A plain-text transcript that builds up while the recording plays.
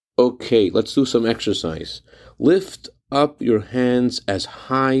Okay, let's do some exercise. Lift up your hands as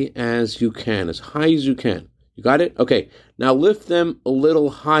high as you can, as high as you can. You got it? Okay, now lift them a little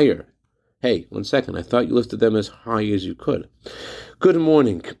higher. Hey, 1 second, I thought you lifted them as high as you could. Good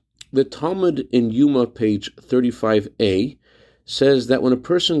morning. The Talmud in Yuma, page 35a, says that when a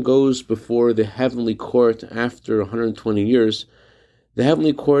person goes before the heavenly court after 120 years, the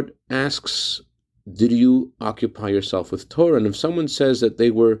heavenly court asks, did you occupy yourself with Torah? And if someone says that they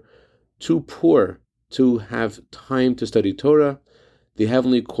were too poor to have time to study Torah, the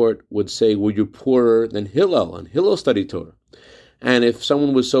heavenly court would say, were you poorer than Hillel? And Hillel studied Torah. And if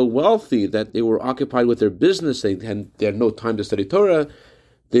someone was so wealthy that they were occupied with their business, they had no time to study Torah,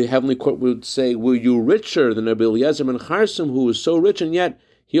 the heavenly court would say, were you richer than Rabbi Eliezer ben Charsim, who was so rich and yet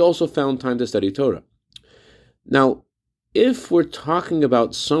he also found time to study Torah? Now, if we're talking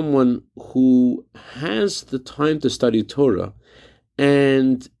about someone who has the time to study Torah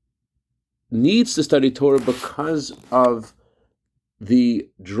and needs to study Torah because of the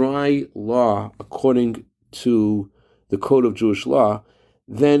dry law according to the code of Jewish law,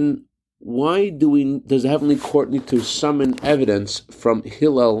 then why does the heavenly court need to summon evidence from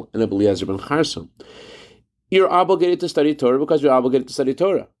Hillel and Eliezer ben Charsim? You're obligated to study Torah because you're obligated to study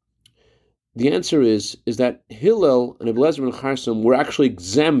Torah. The answer is that Hillel and Eliezer ben Charsim were actually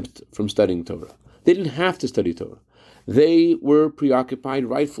exempt from studying Torah. They didn't have to study Torah. They were preoccupied,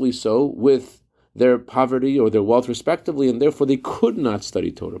 rightfully so, with their poverty or their wealth respectively, and therefore they could not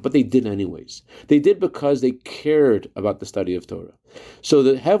study Torah, but they did anyways. They did because they cared about the study of Torah. So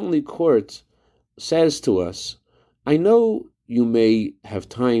the heavenly court says to us, I know you may have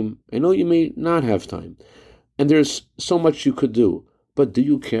time, I know you may not have time, and there's so much you could do, but do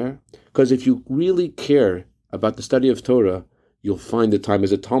you care? Because if you really care about the study of Torah, you'll find the time. As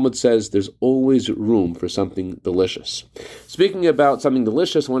the Talmud says, there's always room for something delicious. Speaking about something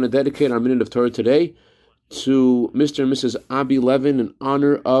delicious, I want to dedicate our Minute of Torah today to Mr. and Mrs. Abi Levin in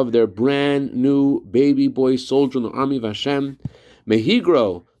honor of their brand new baby boy soldier in the army of Hashem. May he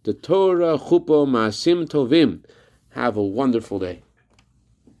grow to Torah, Chuppah, Ma'asim Tovim. Have a wonderful day.